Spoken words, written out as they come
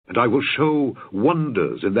And I will show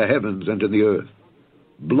wonders in the heavens and in the earth,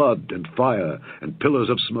 blood and fire and pillars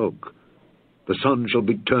of smoke. The sun shall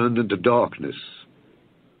be turned into darkness,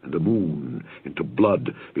 and the moon into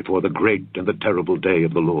blood before the great and the terrible day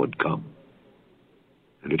of the Lord come.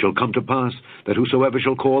 And it shall come to pass that whosoever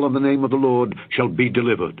shall call on the name of the Lord shall be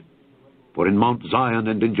delivered. For in Mount Zion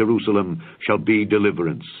and in Jerusalem shall be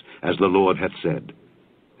deliverance, as the Lord hath said,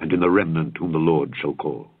 and in the remnant whom the Lord shall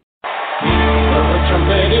call. The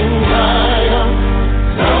trumpet in Zion,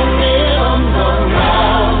 sounding on the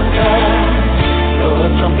mountain. The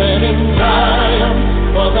trumpet in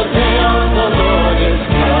Zion, for the day of the Lord is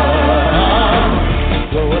come.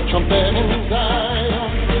 The trumpet in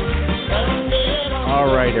Zion, sounding on.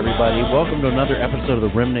 All right, everybody. Welcome to another episode of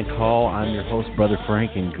The Remnant Call. I'm your host, Brother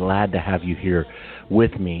Frank, and glad to have you here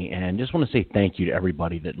with me. And just want to say thank you to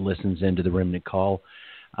everybody that listens into The Remnant Call.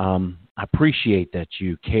 I appreciate that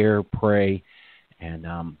you care, pray, and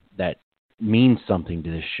that means something to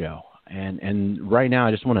this show. And right now,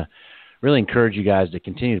 I just want to really encourage you guys to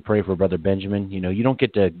continue to pray for Brother Benjamin. You know, you don't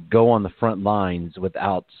get to go on the front lines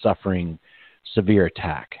without suffering severe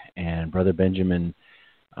attack. And Brother Benjamin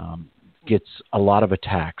gets a lot of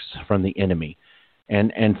attacks from the enemy.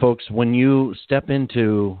 And folks, when you step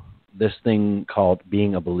into this thing called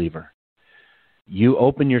being a believer, you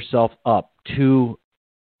open yourself up to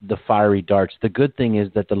the fiery darts. The good thing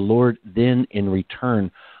is that the Lord then in return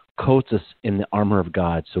coats us in the armor of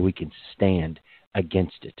God so we can stand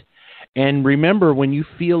against it. And remember, when you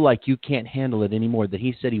feel like you can't handle it anymore, that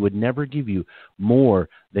he said he would never give you more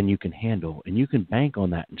than you can handle. And you can bank on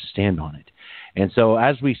that and stand on it. And so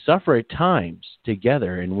as we suffer at times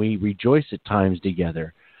together and we rejoice at times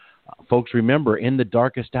together, folks, remember, in the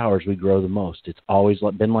darkest hours we grow the most. It's always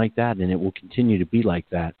been like that, and it will continue to be like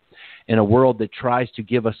that. In a world that tries to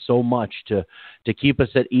give us so much to keep us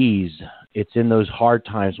at ease, it's in those hard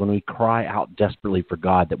times when we cry out desperately for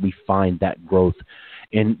God that we find that growth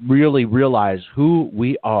and really realize who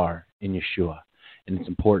we are in Yeshua. And it's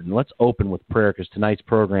important. Let's open with prayer, because tonight's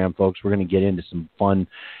program, folks, we're going to get into some fun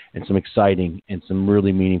and some exciting and some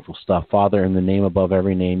really meaningful stuff. Father, in the name above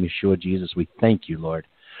every name, Yeshua Jesus, we thank you, Lord,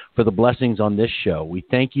 for the blessings on this show. We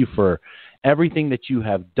thank you for everything that you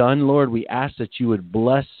have done, Lord. We ask that you would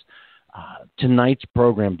bless tonight's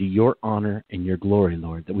program to your honor and your glory,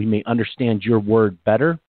 Lord, that we may understand your word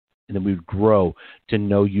better and that we would grow to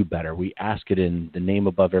know you better. We ask it in the name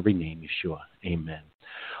above every name, Yeshua. Amen.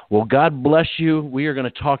 Well, God bless you. We are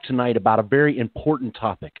going to talk tonight about a very important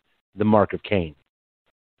topic, the Mark of Cain.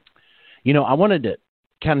 You know, I wanted to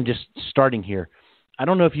kind of just starting here, I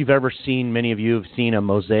don't know if you've ever seen, many of you have seen a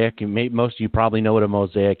mosaic. Most of you probably know what a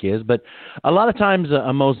mosaic is, but a lot of times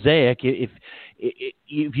a mosaic, if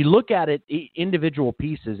you look at it, individual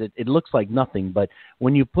pieces, it looks like nothing. But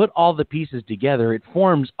when you put all the pieces together, it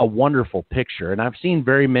forms a wonderful picture. And I've seen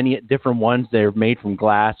very many different ones. They're made from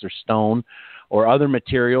glass or stone or other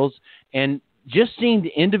materials. And just seeing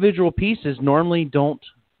the individual pieces normally don't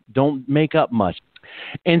make up much.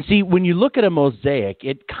 And see, when you look at a mosaic,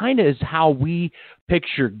 it kind of is how we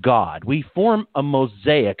picture God. We form a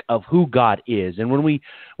mosaic of who God is. And when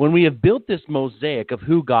we have built this mosaic of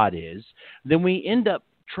who God is, then we end up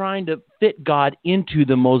trying to fit God into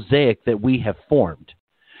the mosaic that we have formed.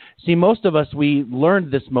 See, most of us, we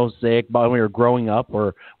learned this mosaic by when we were growing up,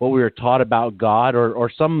 or what we were taught about God, or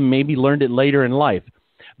some maybe learned it later in life.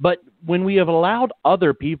 But when we have allowed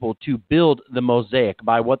other people to build the mosaic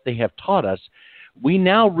by what they have taught us, we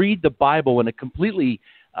now read the Bible in a completely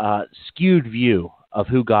skewed view of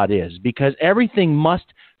who God is, because everything must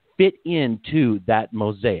fit into that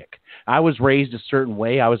mosaic. I was raised a certain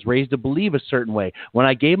way. I was raised to believe a certain way. When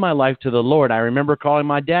I gave my life to the Lord, I remember calling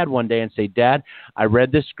my dad one day and say, "Dad, I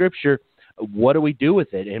read this scripture. What do we do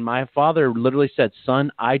with it?" And my father literally said,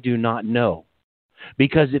 "Son, I do not know."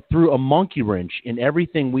 Because it threw a monkey wrench in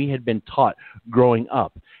everything we had been taught growing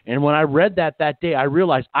up. And when I read that day, I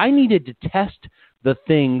realized I needed to test the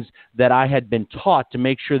things that I had been taught to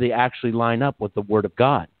make sure they actually line up with the Word of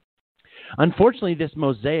God. Unfortunately, this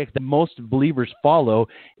mosaic that most believers follow,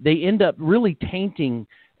 they end up really tainting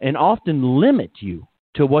and often limit you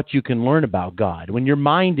to what you can learn about God. When your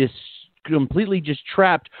mind is completely just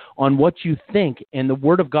trapped on what you think and the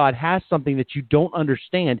Word of God has something that you don't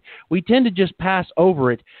understand, we tend to just pass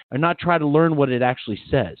over it and not try to learn what it actually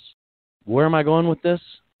says. Where am I going with this?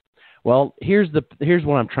 Well, here's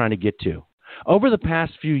what I'm trying to get to. Over the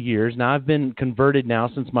past few years, now I've been converted now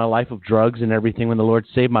since my life of drugs and everything, when the Lord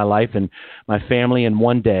saved my life and my family in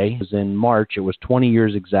one day. It was in March. It was 20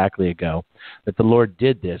 years exactly ago that the Lord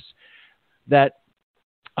did this. That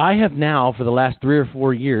I have now, for the last 3 or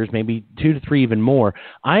 4 years, maybe 2 to 3 even more,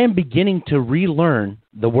 I am beginning to relearn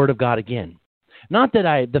the Word of God again. Not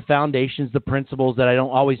that the foundations, the principles that I don't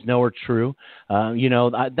always know are true.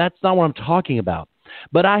 That's not what I'm talking about.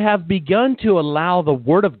 But I have begun to allow the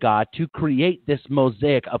Word of God to create this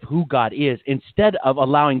mosaic of who God is instead of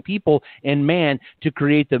allowing people and man to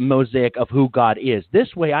create the mosaic of who God is.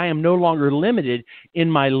 This way, I am no longer limited in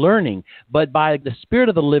my learning, but by the Spirit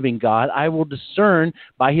of the living God, I will discern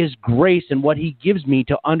by His grace and what He gives me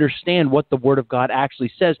to understand what the Word of God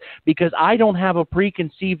actually says, because I don't have a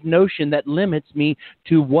preconceived notion that limits me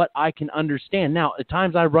to what I can understand. Now, at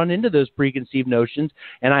times I run into those preconceived notions,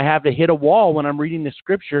 and I have to hit a wall when I'm reading the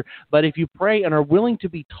Scripture, but if you pray and are willing to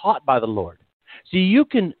be taught by the Lord. See, you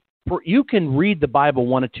can read the Bible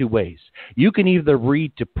one of two ways. You can either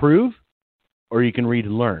read to prove, or you can read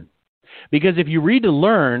to learn. Because if you read to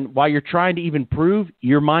learn while you're trying to even prove,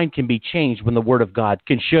 your mind can be changed when the Word of God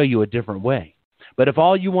can show you a different way. But if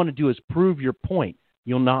all you want to do is prove your point,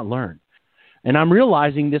 you'll not learn. And I'm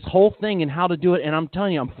realizing this whole thing and how to do it, and I'm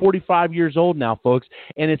telling you, I'm 45 years old now, folks,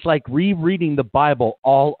 and it's like rereading the Bible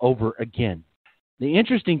all over again. The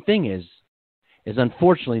interesting thing is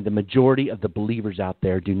unfortunately the majority of the believers out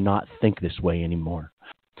there do not think this way anymore.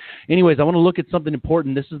 Anyways, I want to look at something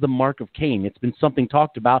important. This is the Mark of Cain. It's been something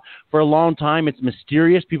talked about for a long time. It's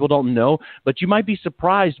mysterious. People don't know. But you might be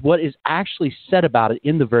surprised what is actually said about it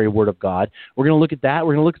in the very Word of God. We're going to look at that.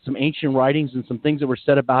 We're going to look at some ancient writings and some things that were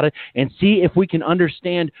said about it and see if we can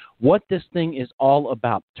understand what this thing is all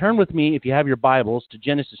about. Turn with me, if you have your Bibles, to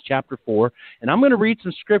Genesis chapter 4. And I'm going to read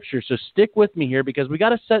some scripture, so stick with me here because we got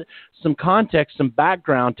to set some context, some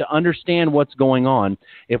background to understand what's going on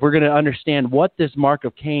if we're going to understand what this Mark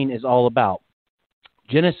of Cain is all about.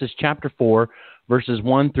 Genesis chapter 4, verses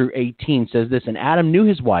 1 through 18 says this, "And Adam knew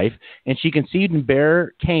his wife, and she conceived and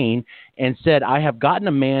bare Cain, and said, I have gotten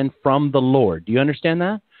a man from the Lord." Do you understand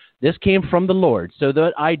that? This came from the Lord. So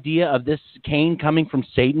the idea of this Cain coming from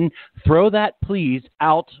Satan, throw that please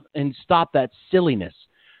out and stop that silliness.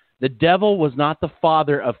 The devil was not the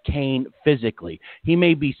father of Cain physically. He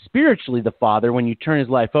may be spiritually the father when you turn his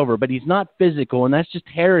life over, but he's not physical, and that's just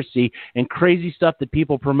heresy and crazy stuff that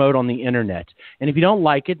people promote on the internet. And if you don't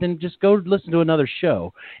like it, then just go listen to another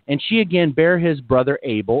show. And she again bare his brother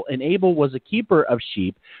Abel, and Abel was a keeper of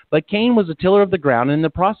sheep, but Cain was a tiller of the ground. And in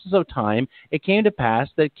the process of time, it came to pass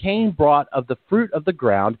that Cain brought of the fruit of the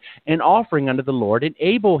ground an offering unto the Lord, and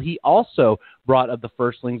Abel he also brought of the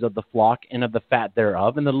firstlings of the flock and of the fat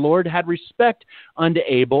thereof. And the Lord had respect unto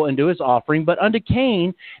Abel and to his offering, but unto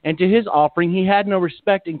Cain and to his offering he had no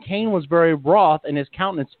respect. And Cain was very wroth, and his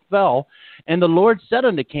countenance fell. And the Lord said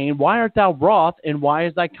unto Cain, Why art thou wroth, and why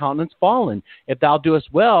is thy countenance fallen? If thou doest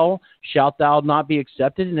well, shalt thou not be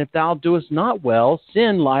accepted, and if thou doest not well,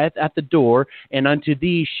 sin lieth at the door, and unto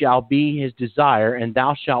thee shall be his desire, and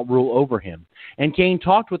thou shalt rule over him. And Cain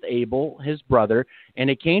talked with Abel, his brother, and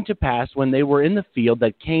it came to pass when they were in the field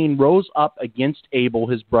that Cain rose up against Abel,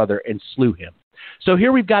 his brother, and slew him. So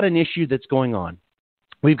here we've got an issue that's going on.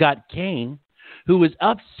 We've got Cain, who is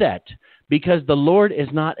upset because the Lord is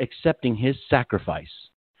not accepting his sacrifice,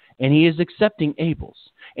 and he is accepting Abel's.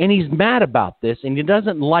 And he's mad about this, and he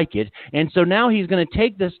doesn't like it. And so now he's going to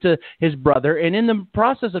take this to his brother. And in the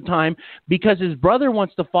process of time, because his brother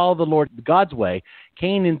wants to follow the Lord God's way,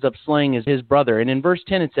 Cain ends up slaying his brother. And in verse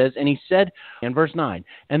 10 it says, and he said, in verse 9,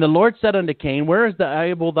 And the Lord said unto Cain, Where is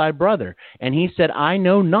Abel thy brother? And he said, I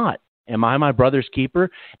know not. Am I my brother's keeper?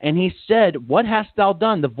 And he said, What hast thou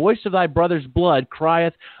done? The voice of thy brother's blood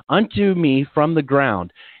crieth unto me from the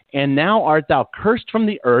ground. And now art thou cursed from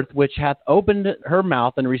the earth, which hath opened her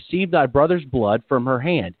mouth and received thy brother's blood from her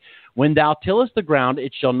hand. When thou tillest the ground,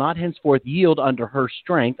 it shall not henceforth yield unto her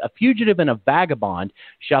strength. A fugitive and a vagabond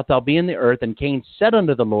shalt thou be in the earth. And Cain said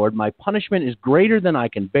unto the Lord, My punishment is greater than I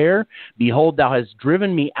can bear. Behold, thou hast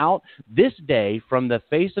driven me out this day from the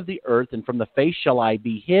face of the earth, and from the face shall I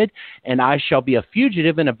be hid, and I shall be a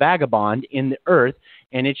fugitive and a vagabond in the earth.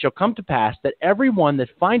 And it shall come to pass that every one that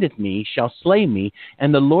findeth me shall slay me.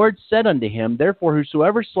 And the Lord said unto him, Therefore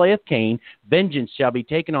whosoever slayeth Cain, vengeance shall be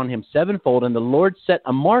taken on him sevenfold. And the Lord set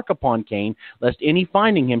a mark upon Cain, lest any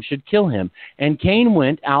finding him should kill him. And Cain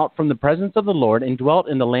went out from the presence of the Lord, and dwelt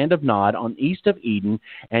in the land of Nod, on east of Eden.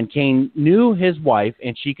 And Cain knew his wife,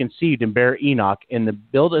 and she conceived and bare Enoch, and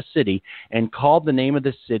built a city, and called the name of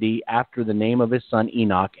the city after the name of his son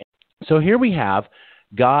Enoch. So here we have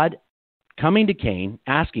God coming to Cain,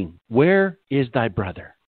 asking, Where is thy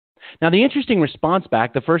brother? Now, the interesting response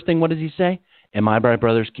back, the first thing, what does he say? Am I my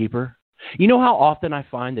brother's keeper? You know how often I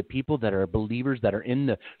find that people that are believers that are in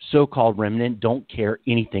the so-called remnant don't care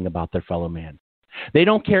anything about their fellow man. They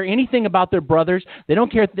don't care anything about their brothers. They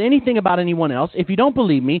don't care anything about anyone else. If you don't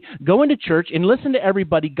believe me, go into church and listen to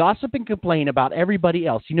everybody gossip and complain about everybody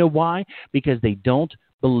else. You know why? Because they don't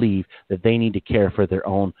believe that they need to care for their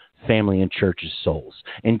own family and church's souls.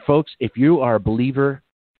 And folks, if you are a believer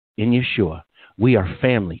in Yeshua, we are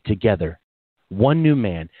family together, one new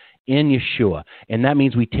man in Yeshua. And that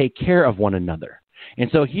means we take care of one another.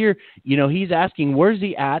 And so here, he's asking, where's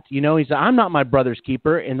he at? He said, I'm not my brother's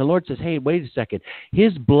keeper. And the Lord says, hey, wait a second.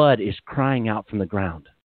 His blood is crying out from the ground.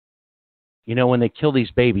 When they kill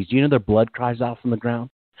these babies, do you know their blood cries out from the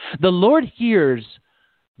ground? The Lord hears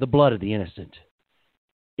the blood of the innocent.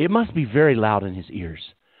 It must be very loud in his ears.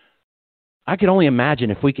 I can only imagine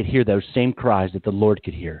if we could hear those same cries that the Lord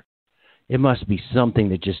could hear. It must be something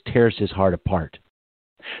that just tears his heart apart.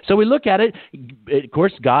 So we look at it. Of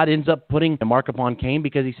course, God ends up putting a mark upon Cain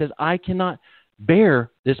because he says, I cannot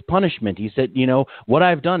bear this punishment. He said, what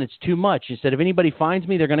I've done, it's too much. He said, if anybody finds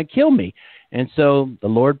me, they're going to kill me. And so the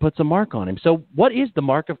Lord puts a mark on him. So what is the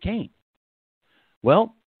mark of Cain?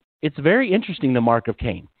 Well, it's very interesting, the mark of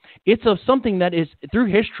Cain. It's of something that is,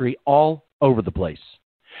 through history, all over the place.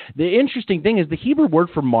 The interesting thing is the Hebrew word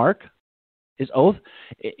for mark is oath,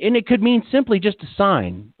 and it could mean simply just a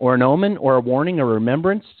sign or an omen or a warning or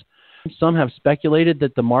remembrance. Some have speculated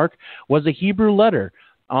that the mark was a Hebrew letter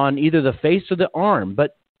on either the face or the arm,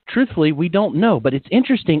 but truthfully, we don't know. But it's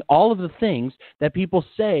interesting, all of the things that people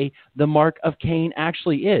say the mark of Cain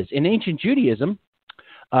actually is. In ancient Judaism,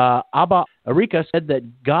 Abba Arika said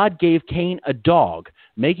that God gave Cain a dog,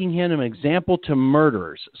 making him an example to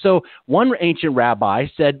murderers. So one ancient rabbi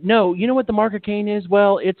said, no, you know what the mark of Cain is?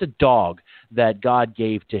 Well, it's a dog that God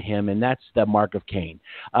gave to him, and that's the mark of Cain.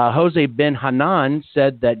 Jose ben Hanan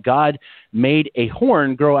said that God made a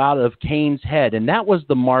horn grow out of Cain's head, and that was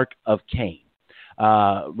the mark of Cain.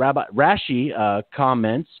 Rabbi Rashi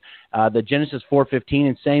comments the Genesis 4:15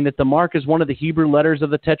 and saying that the mark is one of the Hebrew letters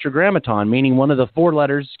of the Tetragrammaton, meaning one of the four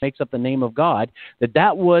letters makes up the name of God,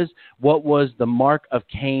 that was what was the mark of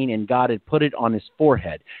Cain, and God had put it on his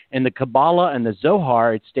forehead. In the Kabbalah and the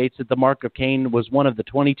Zohar, it states that the mark of Cain was one of the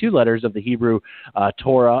 22 letters of the Hebrew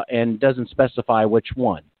Torah and doesn't specify which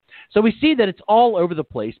one. So we see that it's all over the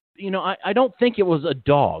place. I don't think it was a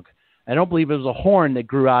dog. I don't believe it was a horn that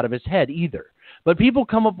grew out of his head either. But people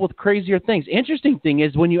come up with crazier things. Interesting thing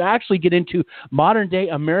is when you actually get into modern-day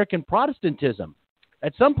American Protestantism,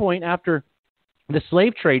 at some point after the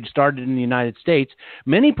slave trade started in the United States,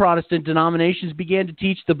 many Protestant denominations began to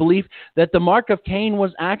teach the belief that the mark of Cain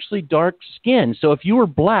was actually dark skin. So if you were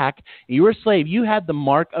black, you were a slave, you had the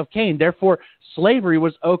mark of Cain. Therefore, slavery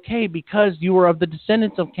was okay because you were of the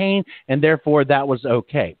descendants of Cain, and therefore that was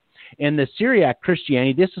okay. In the Syriac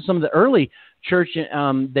Christianity, this is some of the early church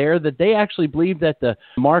there, that they actually believed that the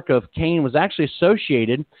mark of Cain was actually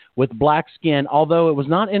associated with black skin, although it was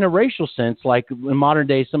not in a racial sense like in modern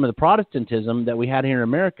day some of the Protestantism that we had here in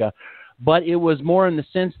America, but it was more in the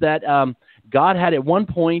sense that God had at one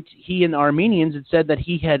point, he and the Armenians had said that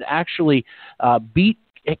he had actually beat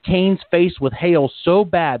Cain's face with hail so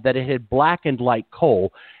bad that it had blackened like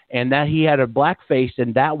coal, and that he had a black face,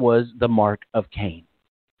 and that was the mark of Cain.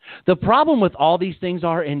 The problem with all these things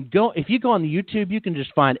are, if you go on the YouTube, you can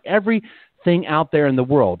just find everything out there in the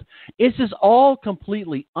world. This is all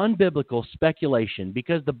completely unbiblical speculation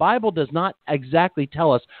because the Bible does not exactly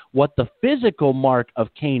tell us what the physical mark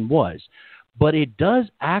of Cain was, but it does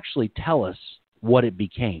actually tell us what it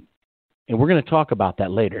became. And we're going to talk about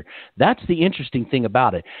that later. That's the interesting thing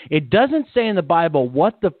about it. It doesn't say in the Bible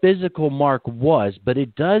what the physical mark was, but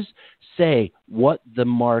it does say what the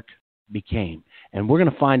mark became. And we're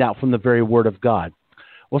going to find out from the very Word of God.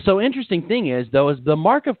 Well, so interesting thing is, though, is the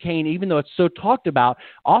mark of Cain, even though it's so talked about,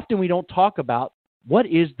 often we don't talk about what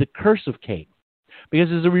is the curse of Cain.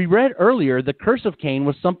 Because as we read earlier, the curse of Cain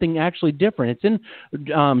was something actually different. It's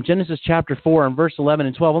in Genesis chapter 4 and verse 11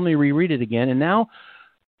 and 12. Let me reread it again. And now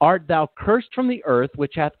art thou cursed from the earth,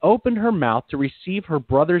 which hath opened her mouth to receive her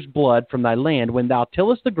brother's blood from thy land. When thou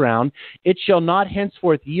tillest the ground, it shall not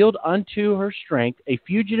henceforth yield unto her strength. A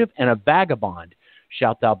fugitive and a vagabond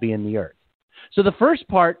shalt thou be in the earth. So the first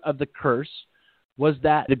part of the curse was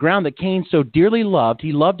that the ground that Cain so dearly loved,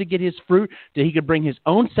 he loved to get his fruit that he could bring his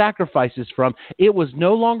own sacrifices from, it was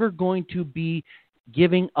no longer going to be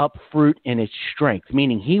giving up fruit in its strength,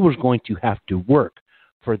 meaning he was going to have to work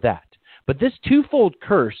for that. But this twofold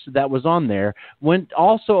curse that was on there went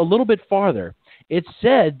also a little bit farther. It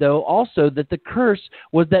said, though, also that the curse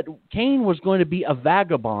was that Cain was going to be a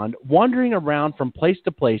vagabond, wandering around from place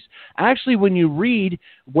to place. Actually, when you read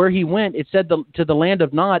where he went, it said to the land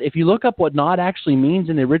of Nod. If you look up what Nod actually means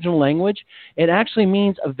in the original language, it actually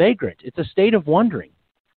means a vagrant. It's a state of wandering.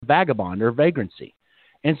 vagabond or vagrancy.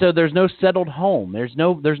 And so there's no settled home. There's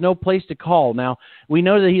no place to call. Now, we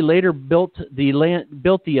know that he later built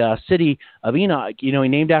the city of Enoch. He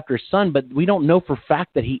named after his son, but we don't know for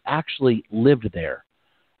fact that he actually lived there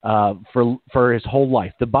for his whole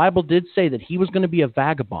life. The Bible did say that he was going to be a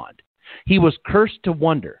vagabond. He was cursed to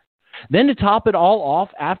wander. Then to top it all off,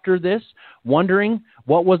 after this, wondering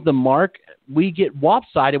what was the mark, we get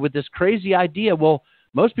lopsided with this crazy idea. Well,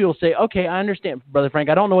 most people say, okay, I understand, Brother Frank,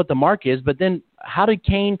 I don't know what the mark is, but then how did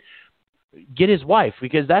Cain get his wife?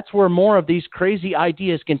 Because that's where more of these crazy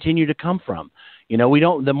ideas continue to come from.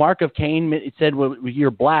 The mark of Cain, it said, well,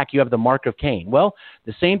 you're black, you have the mark of Cain. Well,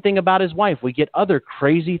 the same thing about his wife. We get other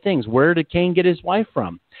crazy things. Where did Cain get his wife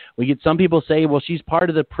from? We get some people say, well, she's part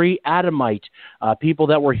of the pre-Adamite people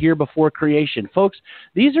that were here before creation. Folks,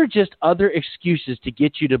 these are just other excuses to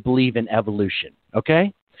get you to believe in evolution,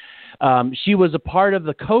 okay? She was a part of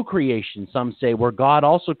the co-creation, some say, where God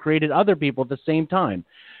also created other people at the same time.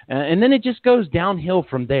 And then it just goes downhill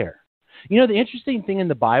from there. The interesting thing in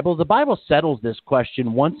the Bible settles this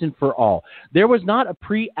question once and for all. There was not a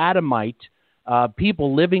pre-Adamite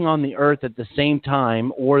people living on the earth at the same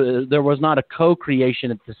time, or there was not a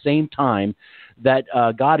co-creation at the same time that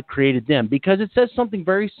God created them, because it says something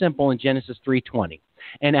very simple in Genesis 3:20.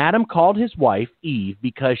 And Adam called his wife Eve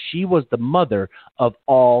because she was the mother of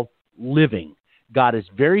all living. God is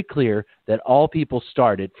very clear that all people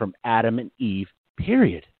started from Adam and Eve,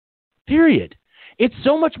 period. It's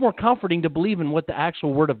so much more comforting to believe in what the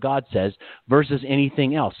actual Word of God says versus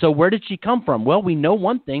anything else. So where did she come from? Well, we know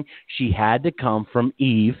one thing. She had to come from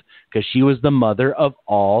Eve because she was the mother of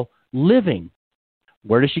all living.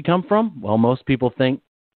 Where does she come from? Well, most people think,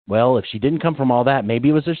 well, if she didn't come from all that, maybe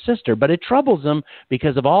it was her sister. But it troubles them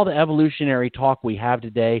because of all the evolutionary talk we have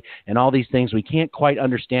today and all these things. We can't quite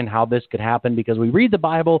understand how this could happen because we read the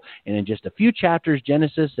Bible, and in just a few chapters,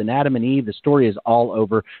 Genesis and Adam and Eve, the story is all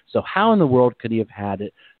over. So how in the world could he have had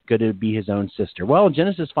it? Could it be his own sister? Well, in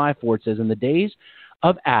Genesis 5:4, it says, in the days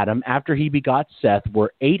of Adam, after he begot Seth,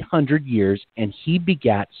 were 800 years, and he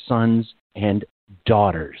begat sons and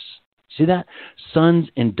daughters. See that? Sons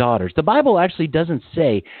and daughters. The Bible actually doesn't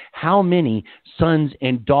say how many sons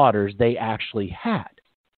and daughters they actually had.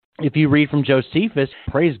 If you read from Josephus,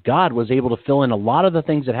 praise God, was able to fill in a lot of the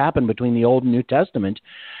things that happened between the Old and New Testament.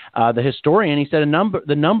 The historian, he said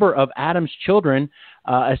the number of Adam's children,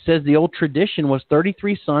 it says the old tradition was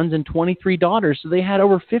 33 sons and 23 daughters, so they had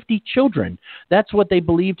over 50 children. That's what they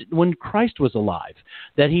believed when Christ was alive,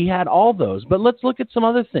 that he had all those. But let's look at some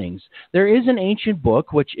other things. There is an ancient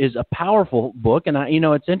book, which is a powerful book, and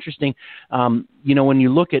it's interesting, when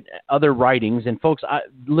you look at other writings, and folks,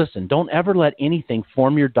 listen, don't ever let anything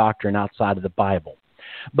form your doctrine outside of the Bible.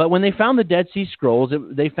 But when they found the Dead Sea Scrolls,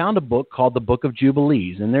 they found a book called the Book of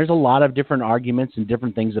Jubilees, and there's a lot of different arguments and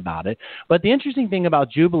different things about it. But the interesting thing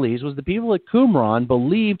about Jubilees was the people at Qumran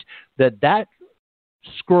believed that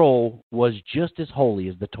scroll was just as holy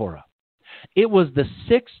as the Torah. It was the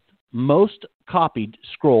sixth most copied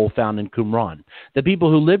scroll found in Qumran. The people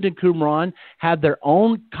who lived in Qumran had their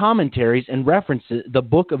own commentaries and references, the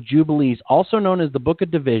Book of Jubilees, also known as the Book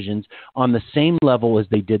of Divisions, on the same level as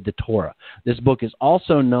they did the Torah. This book is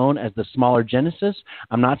also known as the smaller Genesis.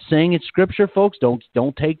 I'm not saying it's scripture, folks.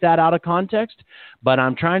 Don't take that out of context. But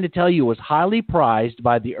I'm trying to tell you it was highly prized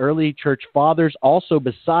by the early church fathers, also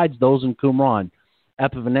besides those in Qumran.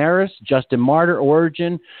 Epiphanius, Justin Martyr,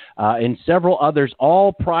 Origen, and several others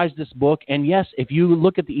all prized this book. And yes, if you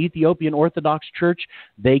look at the Ethiopian Orthodox Church,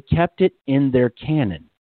 they kept it in their canon.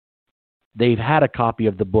 They've had a copy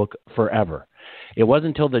of the book forever. It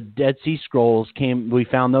wasn't until the Dead Sea Scrolls came, we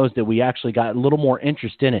found those, that we actually got a little more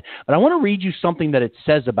interest in it. But I want to read you something that it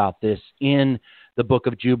says about this in the Book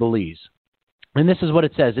of Jubilees. And this is what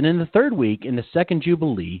it says. And in the third week, in the second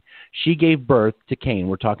Jubilee, she gave birth to Cain.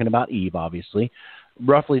 We're talking about Eve, obviously.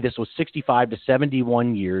 Roughly, this was 65 to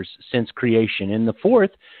 71 years since creation. In the fourth,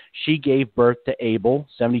 she gave birth to Abel,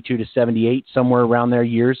 72 to 78, somewhere around there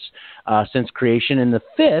years since creation. In the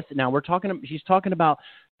fifth, now she's talking about,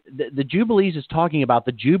 the Jubilees is talking about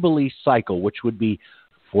the Jubilee cycle, which would be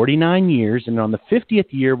 49 years, and on the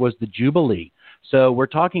 50th year was the Jubilee. So we're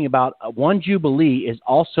talking about one Jubilee is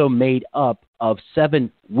also made up of 7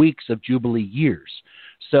 weeks of Jubilee years.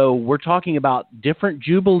 So we're talking about different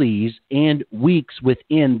Jubilees and weeks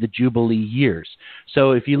within the Jubilee years.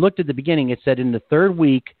 So if you looked at the beginning, it said in the third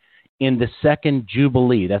week in the second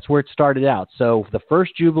Jubilee. That's where it started out. So the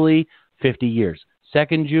first Jubilee, 50 years.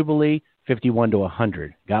 Second Jubilee, 51 to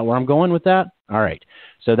 100. Got where I'm going with that? All right.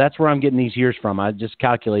 So that's where I'm getting these years from. I just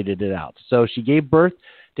calculated it out. So she gave birth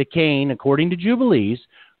to Cain, according to Jubilees,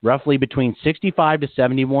 roughly between 65 to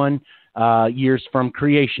 71 years from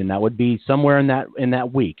creation. That would be somewhere in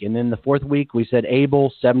that week. And then the fourth week, we said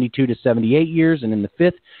Abel, 72 to 78 years. And in the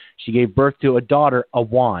fifth, she gave birth to a daughter,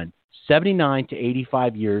 Awan, 79 to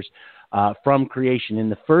 85 years from creation. In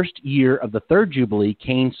the first year of the third Jubilee,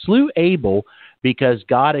 Cain slew Abel because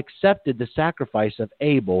God accepted the sacrifice of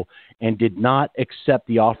Abel and did not accept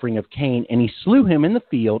the offering of Cain. And he slew him in the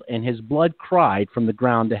field, and his blood cried from the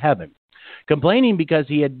ground to heaven. Complaining because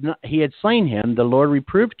he had slain him, the Lord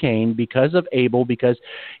reproved Cain because of Abel, because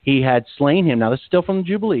he had slain him. Now, this is still from the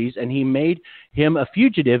Jubilees. And he made him a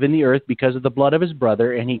fugitive in the earth because of the blood of his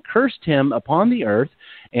brother, and he cursed him upon the earth.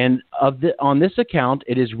 And on this account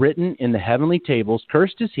it is written in the heavenly tables,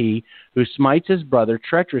 cursed is he who smites his brother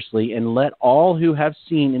treacherously, and let all who have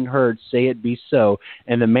seen and heard say it be so.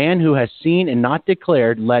 And the man who has seen and not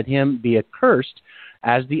declared, let him be accursed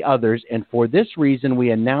as the others. And for this reason we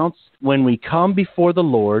announce when we come before the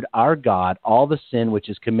Lord our God all the sin which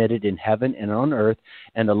is committed in heaven and on earth,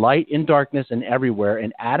 and the light in darkness and everywhere.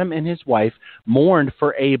 And Adam and his wife mourned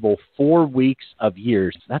for Abel 4 weeks of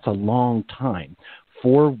years. That's a long time.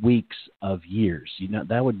 4 weeks of years. You know,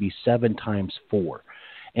 that would be 7 times 4.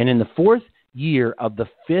 And in the fourth year of the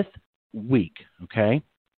fifth week, okay,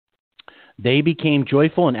 they became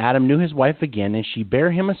joyful, and Adam knew his wife again, and she bare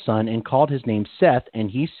him a son and called his name Seth. And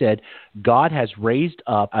he said, God has raised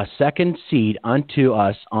up a second seed unto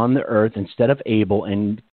us on the earth instead of Abel.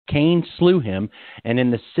 And Cain slew him. And in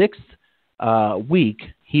the sixth week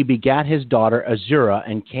he begat his daughter Azurah,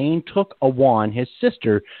 and Cain took Awan his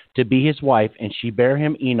sister to be his wife, and she bare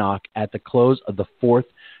him Enoch at the close of the fourth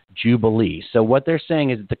Jubilee. So what they're saying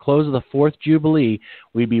is at the close of the fourth Jubilee,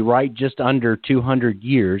 we'd be right just under 200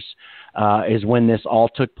 years is when this all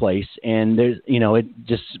took place. And there's, it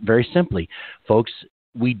just very simply, folks,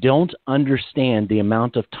 we don't understand the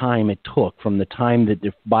amount of time it took from the time that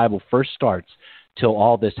the Bible first starts till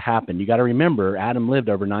all this happened. You got to remember, Adam lived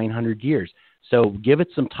over 900 years. So give it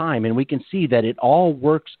some time, and we can see that it all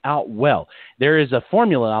works out well. There is a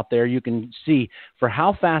formula out there you can see for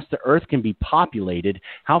how fast the earth can be populated,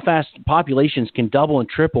 how fast populations can double and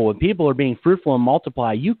triple. When people are being fruitful and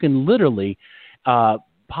multiply, you can literally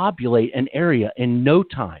populate an area in no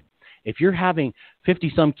time. If you're having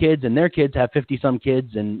 50-some kids and their kids have 50-some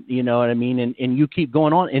kids, and you know what I mean, and you keep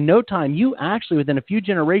going on, in no time, you actually, within a few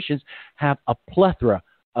generations, have a plethora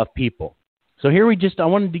of people. So here I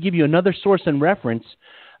wanted to give you another source and reference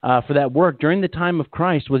for that work during the time of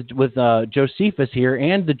Christ with Josephus here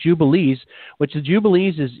and the Jubilees, which the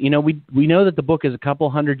Jubilees is, we know that the book is a couple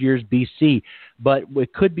hundred years BC, but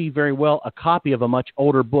it could be very well a copy of a much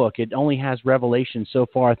older book. It only has Revelation so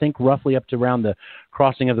far, I think roughly up to around the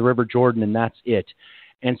crossing of the River Jordan, and that's it.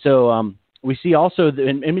 And so we see also,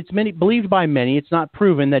 and it's believed by many, it's not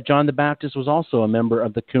proven, that John the Baptist was also a member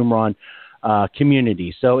of the Qumran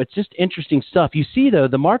community. So it's just interesting stuff. You see, though,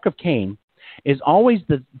 the Mark of Cain is always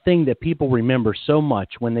the thing that people remember so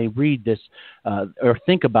much when they read this or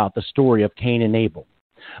think about the story of Cain and Abel.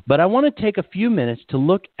 But I want to take a few minutes to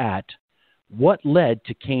look at what led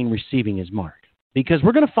to Cain receiving his mark, because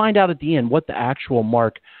we're going to find out at the end what the actual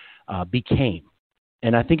mark became.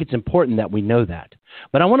 And I think it's important that we know that.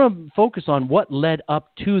 But I want to focus on what led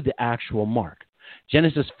up to the actual mark.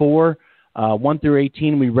 Genesis 4, 1 through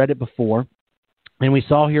 18, we read it before. And we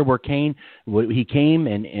saw here where Cain, he came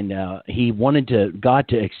and he wanted God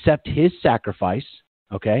to accept his sacrifice,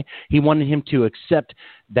 okay? He wanted him to accept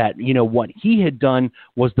that, what he had done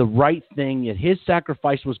was the right thing, that his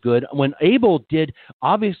sacrifice was good. When Abel did,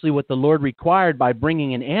 obviously, what the Lord required by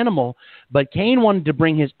bringing an animal, but Cain wanted to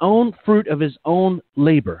bring his own fruit of his own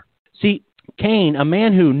labor. See, Cain, a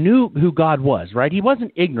man who knew who God was, right? He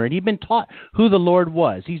wasn't ignorant. He'd been taught who the Lord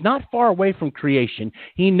was. He's not far away from creation.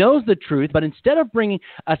 He knows the truth, but instead of bringing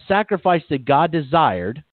a sacrifice that God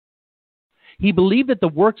desired, he believed that the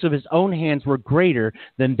works of his own hands were greater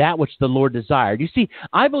than that which the Lord desired. You see,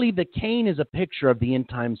 I believe that Cain is a picture of the end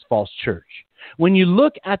times false church. When you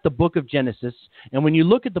look at the book of Genesis and when you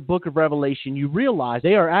look at the book of Revelation, you realize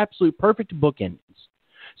they are absolute perfect bookends.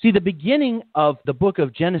 See, the beginning of the book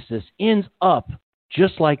of Genesis ends up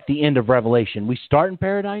just like the end of Revelation. We start in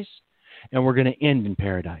paradise, and we're going to end in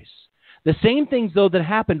paradise. The same things, though, that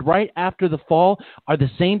happened right after the fall are the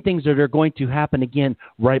same things that are going to happen again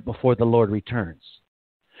right before the Lord returns.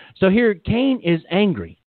 So here, Cain is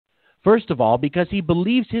angry. First of all, because he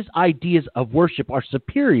believes his ideas of worship are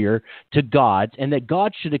superior to God's, and that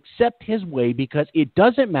God should accept his way, because it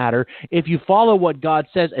doesn't matter if you follow what God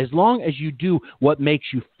says as long as you do what makes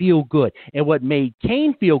you feel good. And what made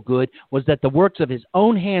Cain feel good was that the works of his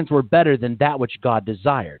own hands were better than that which God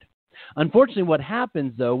desired. Unfortunately, what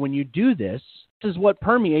happens, though, when you do this is what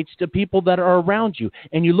permeates to people that are around you.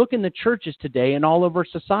 And you look in the churches today and all over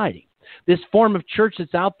society. This form of church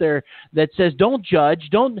that's out there that says, don't judge,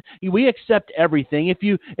 we accept everything. If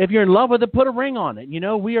you're in love with it, put a ring on it. You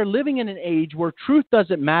know, we are living in an age where truth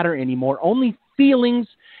doesn't matter anymore, only feelings.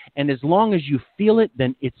 And as long as you feel it,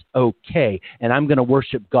 then it's okay. And I'm going to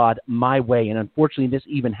worship God my way. And unfortunately, this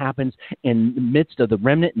even happens in the midst of the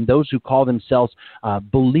remnant and those who call themselves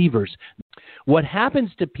believers. What happens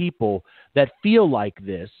to people that feel like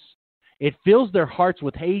this, it fills their hearts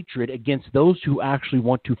with hatred against those who actually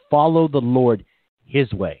want to follow the Lord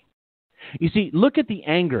His way. You see, look at the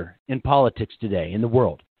anger in politics today in the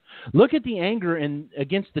world. Look at the anger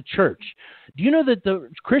against the church. Do you know that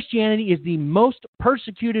Christianity is the most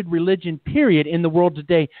persecuted religion, period, in the world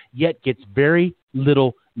today, yet gets very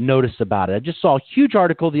little notice about it? I just saw a huge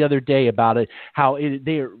article the other day about it, how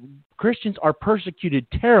Christians are persecuted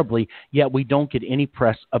terribly, yet we don't get any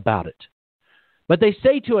press about it. But they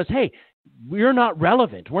say to us, hey, we're not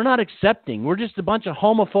relevant. We're not accepting. We're just a bunch of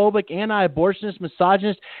homophobic, anti-abortionist,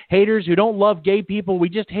 misogynist haters who don't love gay people. We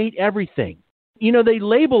just hate everything. You know, they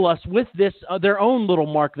label us with this, their own little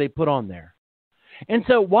mark they put on there. And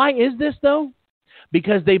so why is this, though?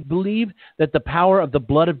 Because they believe that the power of the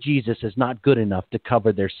blood of Jesus is not good enough to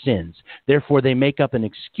cover their sins. Therefore, they make up an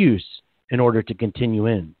excuse in order to continue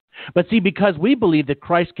in. But see, because we believe that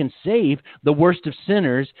Christ can save the worst of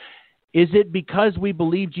sinners, is it because we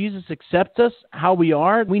believe Jesus accepts us how we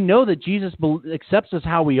are? We know that Jesus accepts us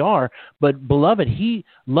how we are, but beloved, He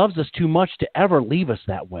loves us too much to ever leave us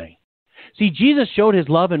that way. See, Jesus showed His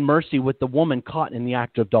love and mercy with the woman caught in the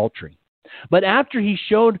act of adultery. But after He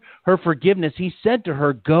showed her forgiveness, He said to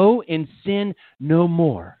her, go and sin no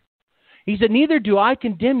more. He said, neither do I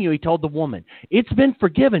condemn you, He told the woman. It's been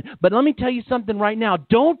forgiven. But let me tell you something right now.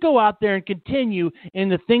 Don't go out there and continue in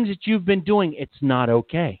the things that you've been doing. It's not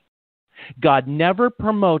okay. God never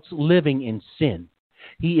promotes living in sin.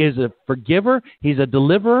 He is a forgiver, He's a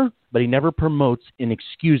deliverer, but He never promotes and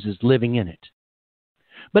excuses living in it.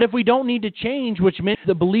 But if we don't need to change, which means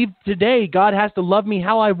to believe today God has to love me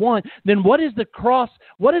how I want, then what is the cross,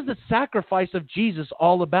 what is the sacrifice of Jesus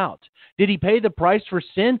all about? Did He pay the price for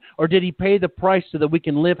sin, or did He pay the price so that we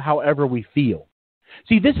can live however we feel?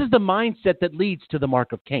 See, this is the mindset that leads to the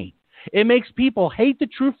Mark of Cain. It makes people hate the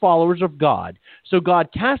true followers of God, so God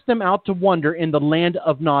cast them out to wander in the land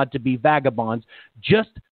of Nod to be vagabonds, just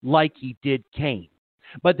like He did Cain.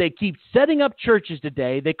 But they keep setting up churches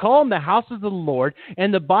today. They call them the houses of the Lord,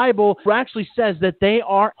 and the Bible actually says that they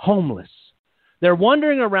are homeless. They're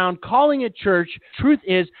wandering around calling it church. Truth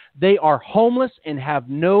is, they are homeless and have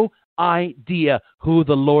no idea who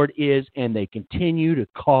the Lord is, and they continue to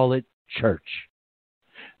call it church.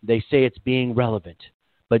 They say it's being relevant,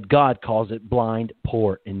 but God calls it blind,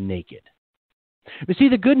 poor, and naked. But see,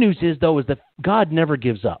 the good news is, though, is that God never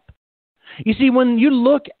gives up. You see, when you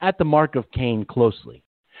look at the mark of Cain closely,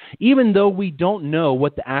 even though we don't know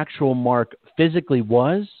what the actual mark physically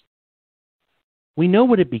was, we know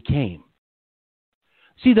what it became.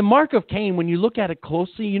 See, the mark of Cain, when you look at it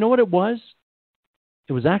closely, you know what it was?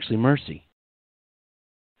 It was actually mercy.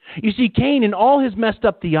 You see, Cain, in all his messed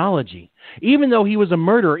up theology, even though he was a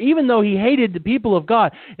murderer, even though he hated the people of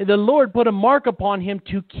God, the Lord put a mark upon him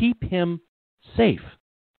to keep him safe.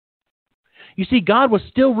 You see, God was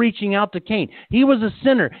still reaching out to Cain. He was a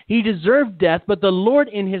sinner. He deserved death, but the Lord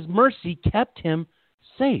in His mercy kept him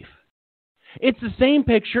safe. It's the same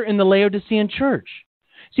picture in the Laodicean church.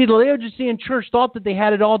 See, the Laodicean church thought that they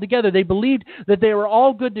had it all together. They believed that they were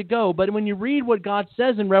all good to go. But when you read what God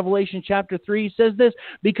says in Revelation chapter 3, He says this,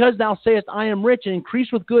 because thou sayest, I am rich and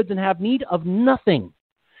increase with goods and have need of nothing,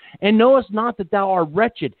 and knowest not that thou art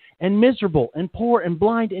wretched and miserable and poor and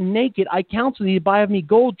blind and naked, I counsel thee to buy of me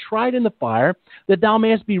gold tried in the fire, that thou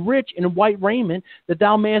mayest be rich, in white raiment, that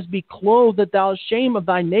thou mayest be clothed, that thou shame of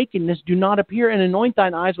thy nakedness do not appear, and anoint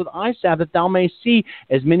thine eyes with eye salve, that thou mayest see.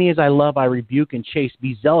 As many as I love I rebuke and chase.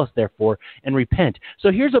 Be zealous therefore and repent.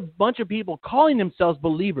 So here's a bunch of people calling themselves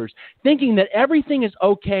believers, thinking that everything is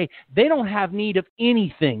okay. They don't have need of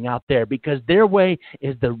anything out there because their way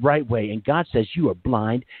is the right way. And God says, you are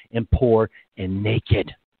blind and poor and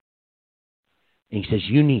naked. And He says,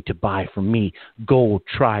 you need to buy from me gold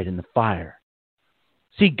tried in the fire.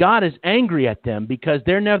 See, God is angry at them because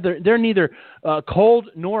they're neither cold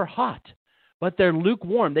nor hot, but they're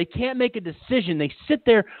lukewarm. They can't make a decision. They sit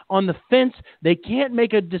there on the fence. They can't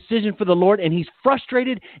make a decision for the Lord, and He's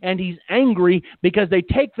frustrated and He's angry because they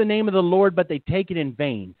take the name of the Lord, but they take it in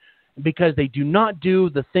vain. because they do not do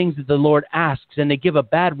the things that the Lord asks, and they give a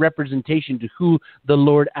bad representation to who the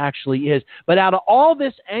Lord actually is. But out of all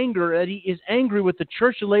this anger, that he is angry with the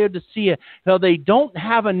church of Laodicea, how they don't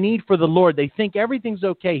have a need for the Lord. They think everything's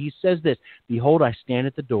okay. He says this, "Behold, I stand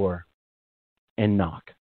at the door and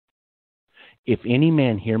knock. If any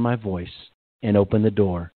man hear my voice and open the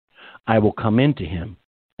door, I will come into him,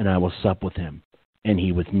 and I will sup with him, and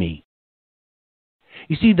he with me."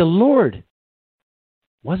 You see, the Lord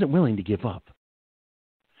wasn't willing to give up.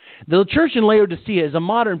 The church in Laodicea is a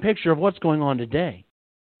modern picture of what's going on today.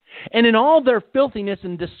 And in all their filthiness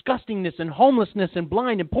and disgustingness and homelessness and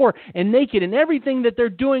blind and poor and naked and everything that they're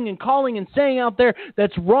doing and calling and saying out there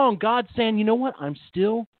that's wrong, God's saying, you know what? I'm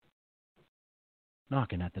still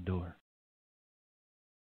knocking at the door.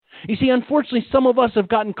 You see, unfortunately, some of us have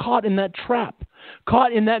gotten caught in that trap,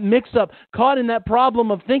 caught in that mix-up, caught in that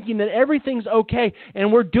problem of thinking that everything's okay,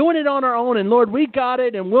 and we're doing it on our own, and Lord, we got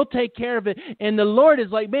it, and we'll take care of it. And the Lord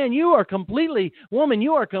is like, man, you are completely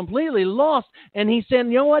lost. And he's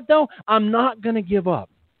saying, you know what, though? I'm not going to give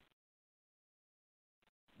up.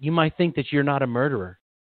 You might think that you're not a murderer,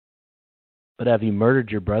 but have you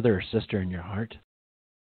murdered your brother or sister in your heart?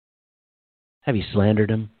 Have you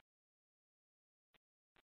slandered him?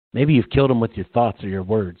 Maybe you've killed him with your thoughts or your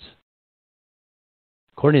words.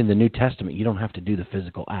 According to the New Testament, you don't have to do the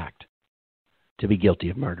physical act to be guilty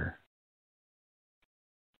of murder.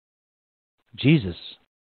 Jesus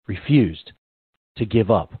refused to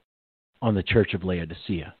give up on the church of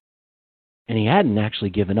Laodicea. And he hadn't actually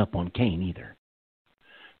given up on Cain either.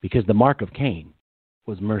 Because the mark of Cain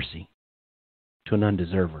was mercy to an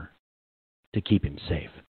undeserver to keep him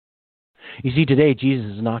safe. You see, today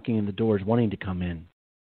Jesus is knocking on the doors, wanting to come in.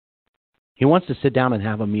 He wants to sit down and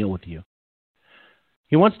have a meal with you.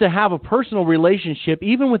 He wants to have a personal relationship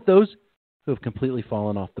even with those who have completely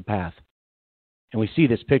fallen off the path. And we see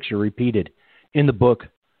this picture repeated in the book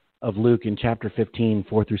of Luke in chapter 15,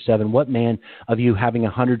 4-7. What man of you having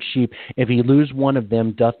 100 sheep, if he lose one of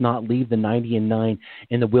them, doth not leave the 99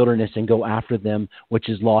 in the wilderness and go after them which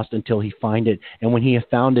is lost until he find it? And when he hath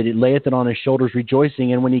found it, it layeth it on his shoulders,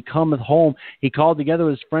 rejoicing. And when he cometh home, he called together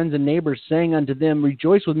his friends and neighbors, saying unto them,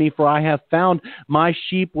 Rejoice with me, for I have found my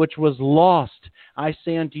sheep which was lost. I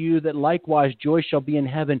say unto you that likewise joy shall be in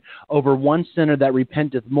heaven over one sinner that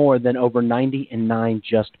repenteth more than over 99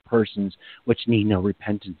 just persons which need no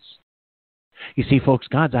repentance. You see, folks,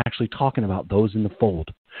 God's actually talking about those in the fold,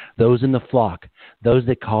 those in the flock, those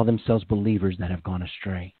that call themselves believers that have gone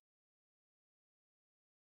astray.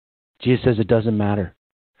 Jesus says it doesn't matter.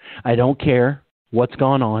 I don't care what's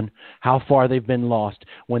gone on, how far they've been lost.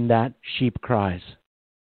 When that sheep cries,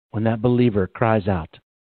 when that believer cries out,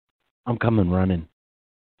 I'm coming running.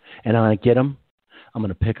 And when I get him, I'm going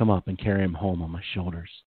to pick him up and carry him home on my shoulders.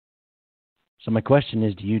 So my question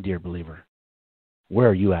is to you, dear believer, where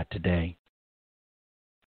are you at today?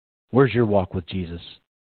 Where's your walk with Jesus?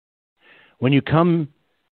 When you come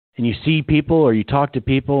and you see people or you talk to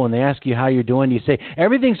people and they ask you how you're doing, you say,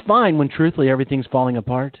 everything's fine, when truthfully everything's falling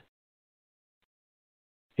apart.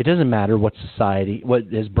 It doesn't matter what society, what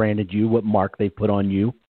has branded you, what mark they put on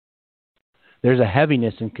you. There's a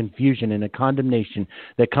heaviness and confusion and a condemnation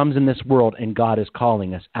that comes in this world, and God is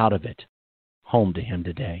calling us out of it, home to Him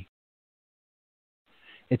today.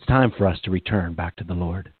 It's time for us to return back to the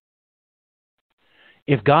Lord.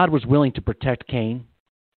 If God was willing to protect Cain,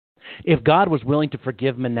 if God was willing to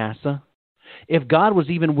forgive Manasseh, if God was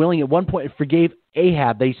even willing at one point to forgive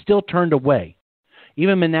Ahab, they still turned away.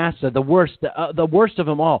 Even Manasseh, the worst of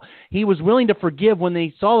them all. He was willing to forgive when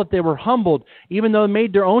they saw that they were humbled, even though they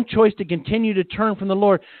made their own choice to continue to turn from the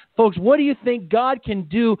Lord. Folks, what do you think God can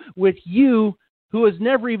do with you who has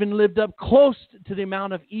never even lived up close to the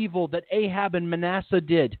amount of evil that Ahab and Manasseh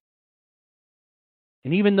did?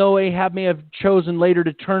 And even though Ahab may have chosen later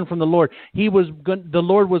to turn from the Lord, the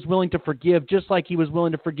Lord was willing to forgive, just like He was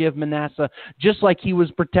willing to forgive Manasseh, just like He was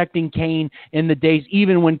protecting Cain in the days,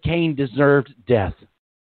 even when Cain deserved death.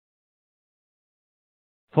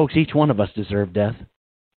 Folks, each one of us deserved death.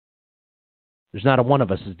 There's not a one of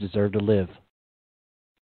us that deserved to live.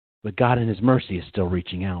 But God in His mercy is still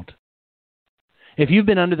reaching out. If you've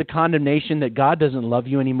been under the condemnation that God doesn't love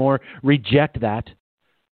you anymore, reject that.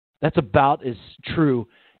 That's about as true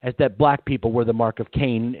as that black people were the mark of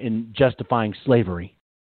Cain in justifying slavery.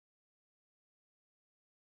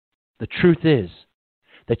 The truth is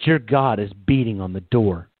that your God is beating on the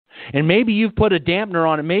door. And maybe you've put a dampener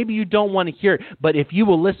on it. Maybe you don't want to hear it. But if you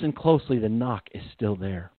will listen closely, the knock is still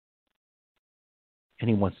there. And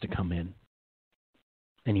He wants to come in.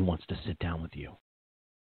 And He wants to sit down with you.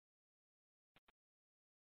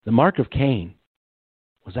 The mark of Cain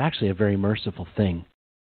was actually a very merciful thing.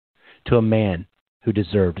 to a man who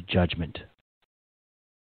deserved judgment.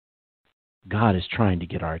 God is trying to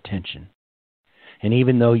get our attention. And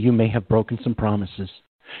even though you may have broken some promises,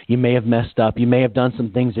 you may have messed up, you may have done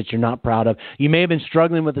some things that you're not proud of, you may have been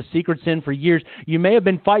struggling with a secret sin for years, you may have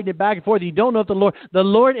been fighting it back and forth, you don't know if the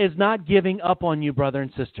Lord is not giving up on you, brother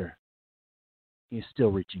and sister. He is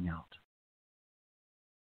still reaching out.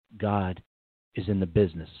 God is in the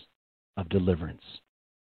business of deliverance.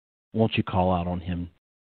 Won't you call out on Him?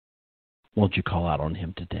 Won't you call out on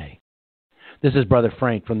Him today? This is Brother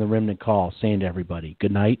Frank from the Remnant Call saying to everybody,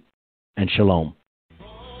 good night and shalom.